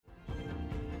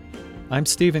I'm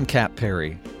Stephen Cat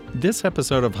Perry. This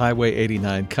episode of Highway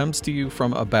 89 comes to you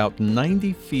from about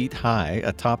 90 feet high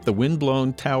atop the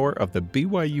windblown tower of the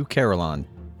BYU Carillon.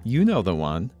 You know the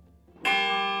one.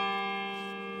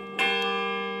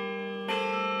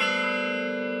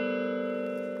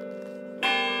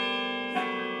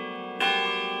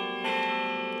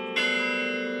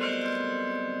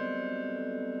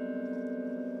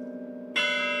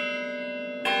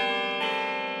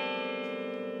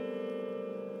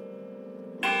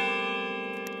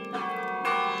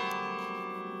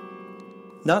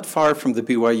 Not far from the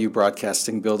BYU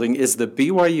Broadcasting Building is the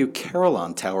BYU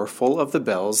Carillon Tower, full of the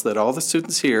bells that all the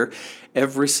students hear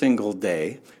every single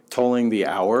day, tolling the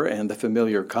hour and the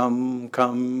familiar "Come,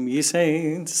 come, ye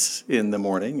saints" in the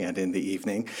morning and in the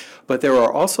evening. But there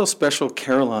are also special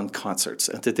carillon concerts,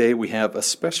 and today we have a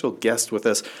special guest with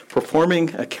us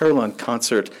performing a carillon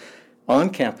concert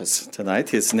on campus tonight.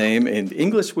 His name, in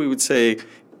English we would say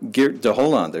Geert de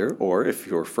Hollander, or if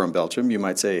you're from Belgium, you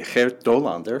might say Geert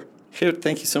Dolander. Geert,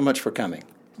 thank you so much for coming.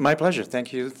 My pleasure.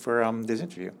 Thank you for this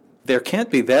interview. There can't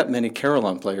be that many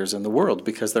carillon players in the world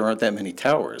because there aren't that many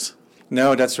towers.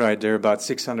 No, that's right. There are about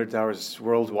 600 towers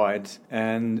worldwide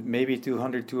and maybe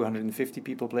 200, 250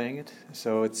 people playing it.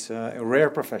 So it's a rare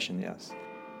profession, yes.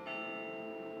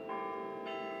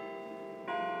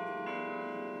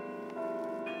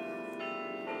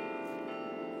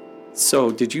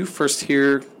 So did you first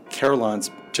hear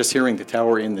carillons just hearing the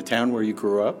tower in the town where you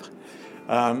grew up?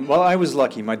 Well, I was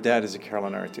lucky. My dad is a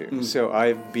carillonneur too. So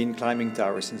I've been climbing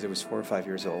towers since I was 4 or 5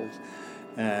 years old.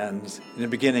 And in the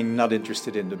beginning, not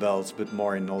interested in the bells, but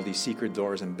more in all these secret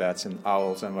doors and bats and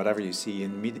owls and whatever you see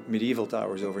in medieval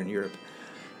towers over in Europe.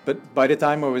 But by the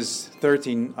time I was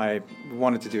 13, I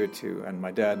wanted to do it too. And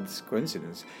my dad's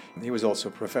coincidence, he was also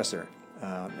a professor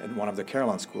at one of the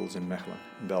carillon schools in Mechelen,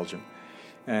 in Belgium.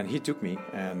 And he took me,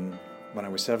 and when I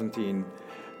was 17,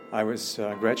 I was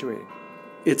graduating.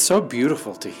 It's so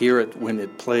beautiful to hear it when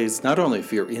it plays, not only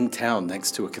if you're in town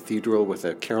next to a cathedral with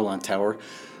a carillon tower,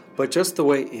 but just the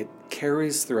way it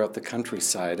carries throughout the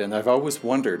countryside. And I've always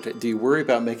wondered, do you worry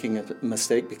about making a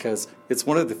mistake? Because it's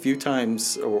one of the few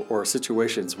times or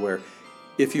situations where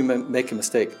if you make a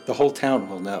mistake, the whole town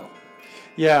will know.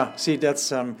 Yeah, see,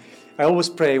 that's, I always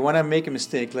pray, when I make a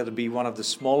mistake, let it be one of the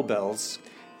small bells.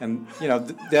 And, you know,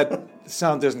 that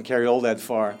sound doesn't carry all that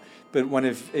far. But when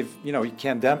if you know, you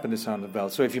can't dampen the sound of the bell.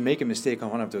 So if you make a mistake on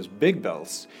one of those big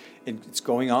bells, it's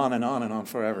going on and on and on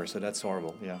forever. So that's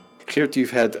horrible, yeah. Geert,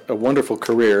 you've had a wonderful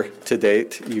career to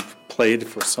date. You've played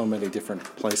for so many different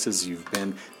places. You've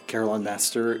been carillon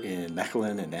master in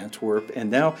Mechelen and Antwerp.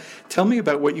 And now tell me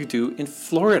about what you do in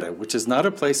Florida, which is not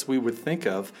a place we would think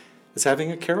of as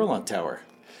having a carillon tower.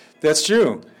 That's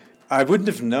true. I wouldn't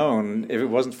have known if it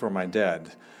wasn't for my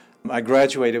dad. I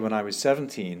graduated when I was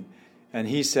 17. And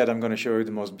he said, I'm going to show you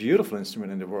the most beautiful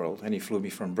instrument in the world. And he flew me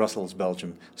from Brussels,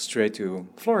 Belgium, straight to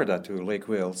Florida, to Lake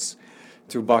Wales,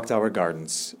 to Bok Tower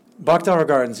Gardens. Bok Tower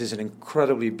Gardens is an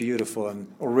incredibly beautiful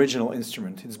and original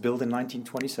instrument. It's built in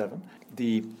 1927.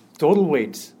 The total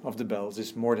weight of the bells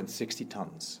is more than 60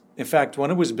 tons. In fact,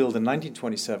 when it was built in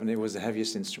 1927, it was the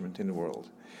heaviest instrument in the world.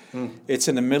 It's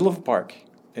in the middle of a park.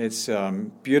 It's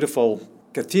beautiful,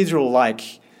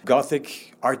 cathedral-like,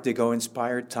 Gothic, Art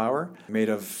Deco-inspired tower made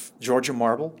of Georgian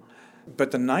marble.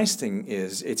 But the nice thing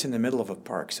is it's in the middle of a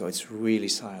park, so it's really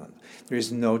silent. There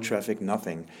is no traffic,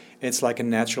 nothing. It's like a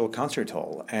natural concert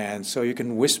hall. And so you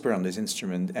can whisper on this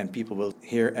instrument and people will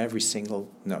hear every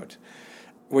single note,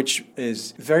 which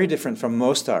is very different from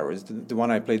most towers. The one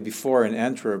I played before in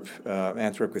Antwerp,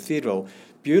 Antwerp Cathedral,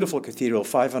 beautiful cathedral,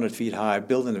 500 feet high,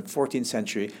 built in the 14th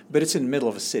century, but it's in the middle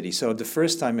of a city. So the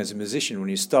first time as a musician, when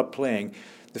you stop playing,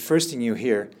 the first thing you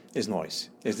hear is noise,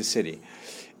 is the city.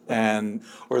 And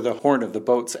or the horn of the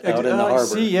boats out in the harbor.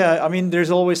 See, yeah, I mean,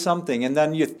 there's always something. And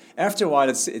then after a while,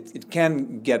 it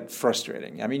can get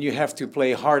frustrating. I mean, you have to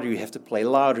play harder, you have to play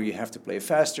louder, you have to play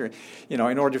faster, you know,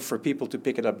 in order for people to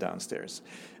pick it up downstairs.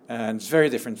 And it's very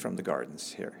different from the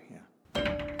gardens here, yeah.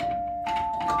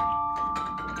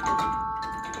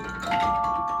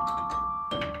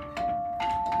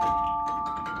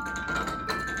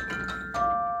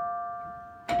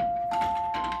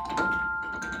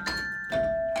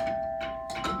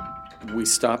 We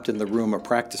stopped in the room, a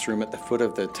practice room at the foot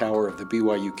of the tower of the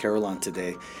BYU Carillon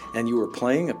today, and you were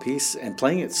playing a piece and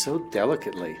playing it so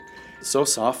delicately, so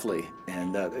softly.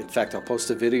 And in fact, I'll post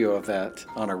a video of that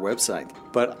on our website.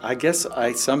 But I guess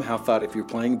I somehow thought if you're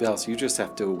playing bells, you just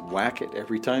have to whack it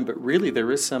every time. But really,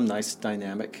 there is some nice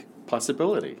dynamic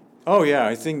possibility. Oh, yeah,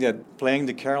 I think that playing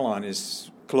the carillon is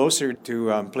closer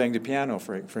to playing the piano,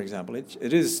 for example.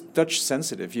 It is touch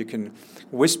sensitive. You can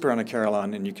whisper on a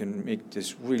carillon and you can make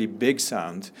this really big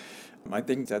sound. I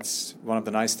think that's one of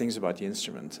the nice things about the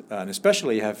instrument. And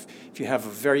especially if you have a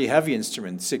very heavy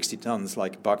instrument, 60 tons,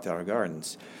 like Bach Tower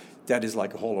Gardens, that is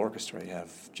like a whole orchestra you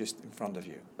have just in front of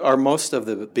you. Are most of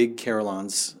the big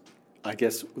carillons, I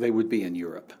guess they would be in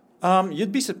Europe?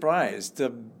 You'd be surprised. The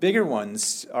bigger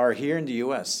ones are here in the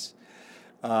U.S.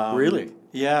 Really?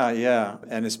 Yeah.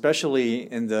 And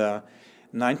especially in the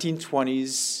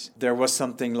 1920s, there was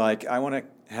something like, I want to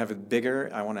have it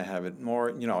bigger, I want to have it more,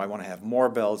 I want to have more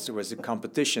bells. There was a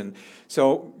competition.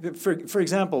 So, for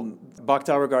example, Bach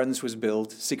Tower Gardens was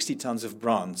built, 60 tons of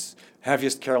bronze,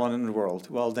 heaviest carillon in the world.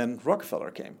 Well, then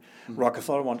Rockefeller came. Mm-hmm.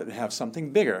 Rockefeller wanted to have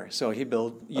something bigger, so he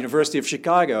built University of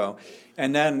Chicago,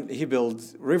 and then he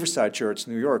built Riverside Church,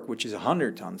 New York, which is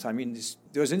 100 tons. I mean,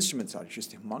 those instruments are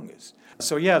just humongous.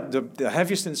 So yeah, the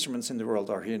heaviest instruments in the world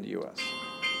are here in the U.S.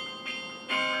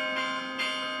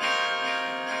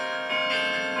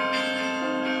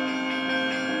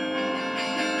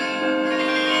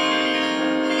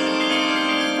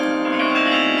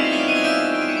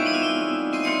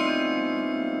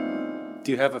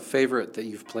 Do you have a favorite that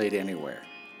you've played anywhere?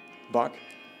 Bach.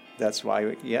 That's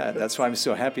why I'm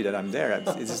so happy that I'm there.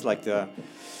 It's just like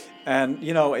and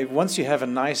once you have a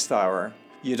nice tower,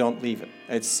 you don't leave it.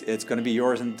 It's going to be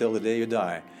yours until the day you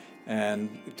die. And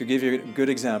to give you a good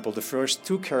example, the first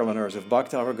 2 carillonneurs of Bach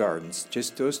Tower Gardens,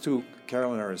 just those 2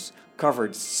 carillonneurs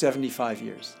covered 75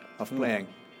 years of playing.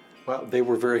 Well, they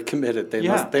were very committed.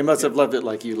 They must have loved it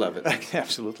like you love it.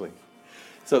 Absolutely.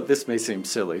 So this may seem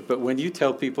silly, but when you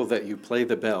tell people that you play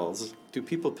the bells, do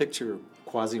people picture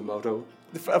Quasimodo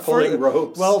pulling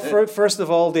ropes? Well, first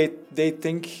of all, they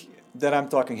think that I'm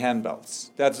talking handbells.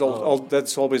 That's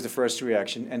always the first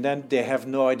reaction, and then they have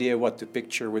no idea what to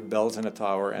picture with bells in a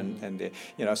tower, and they,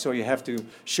 so you have to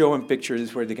show them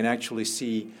pictures where they can actually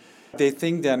see. They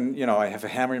think then I have a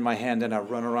hammer in my hand and I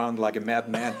run around like a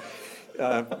madman.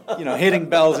 Hitting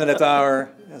bells in a tower.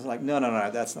 It's like, no,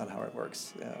 that's not how it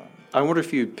works. I wonder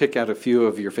if you'd pick out a few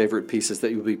of your favorite pieces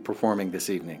that you'll be performing this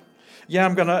evening. Yeah,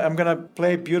 I'm gonna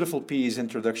play a beautiful piece,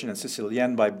 Introduction in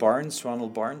Sicilienne by Barnes,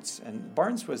 Ronald Barnes. And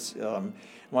Barnes was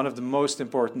one of the most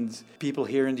important people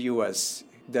here in the U.S.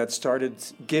 that started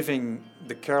giving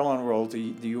the carillon world,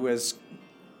 the U.S.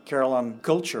 carillon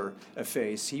culture, a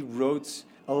face. He wrote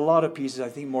a lot of pieces, I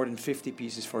think more than 50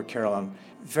 pieces for carillon.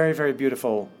 Very, very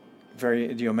beautiful.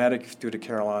 Very idiomatic to the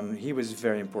carillon. He was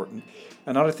very important.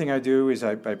 Another thing I do is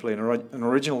I play an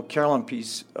original carillon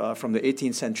piece from the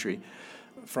 18th century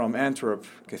from Antwerp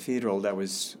Cathedral that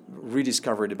was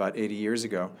rediscovered about 80 years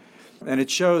ago. And it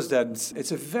shows that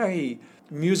it's a very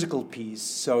musical piece.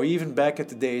 So even back at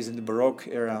the days in the Baroque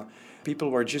era, people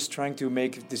were just trying to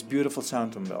make this beautiful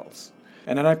sound on bells.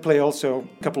 And then I play also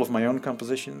a couple of my own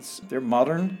compositions. They're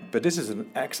modern, but this is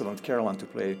an excellent carillon to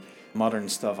play modern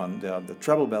stuff on. The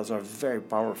treble bells are very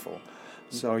powerful,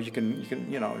 so you can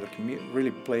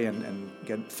really play and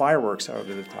get fireworks out of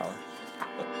the tower.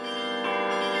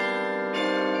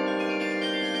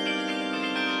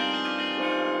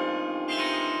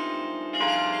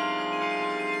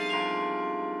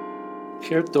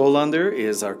 Geert Dolander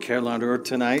is our carillonneur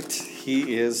tonight.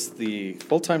 He is the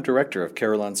full-time director of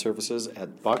carillon services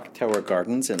at Bach Tower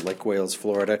Gardens in Lake Wales,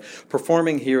 Florida,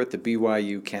 performing here at the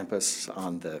BYU campus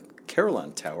on the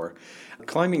Carillon Tower,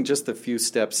 climbing just a few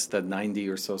steps, the 90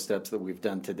 or so steps that we've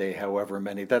done today, however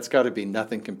many. That's got to be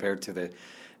nothing compared to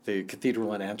the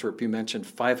cathedral in Antwerp. You mentioned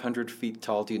 500 feet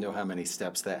tall. Do you know how many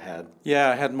steps that had? Yeah,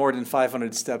 I had more than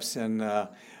 500 steps, and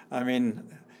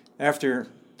after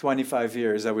 25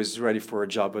 years, I was ready for a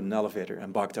job with an elevator,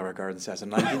 and Bach Tower Gardens has a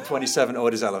 1927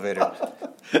 Otis elevator.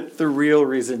 The real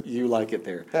reason you like it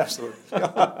there. Absolutely.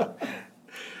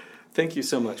 Thank you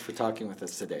so much for talking with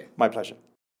us today. My pleasure.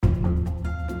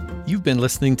 You've been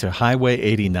listening to Highway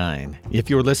 89. If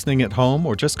you're listening at home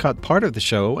or just caught part of the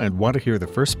show and want to hear the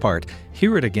first part,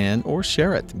 hear it again or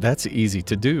share it. That's easy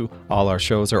to do. All our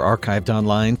shows are archived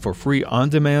online for free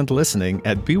on-demand listening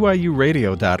at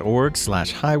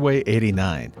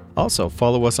byuaradio.org/highway89. Also,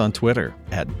 follow us on Twitter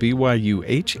at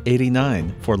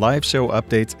BYUH89 for live show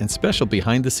updates and special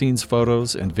behind-the-scenes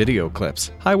photos and video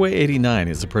clips. Highway 89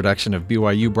 is a production of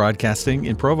BYU Broadcasting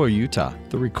in Provo, Utah.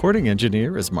 The recording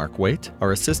engineer is Mark Waite.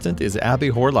 Our assistant is Abby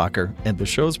Horlocker, and the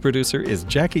show's producer is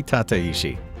Jackie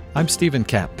Tataishi. I'm Stephen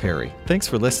Kapp Perry. Thanks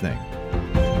for listening.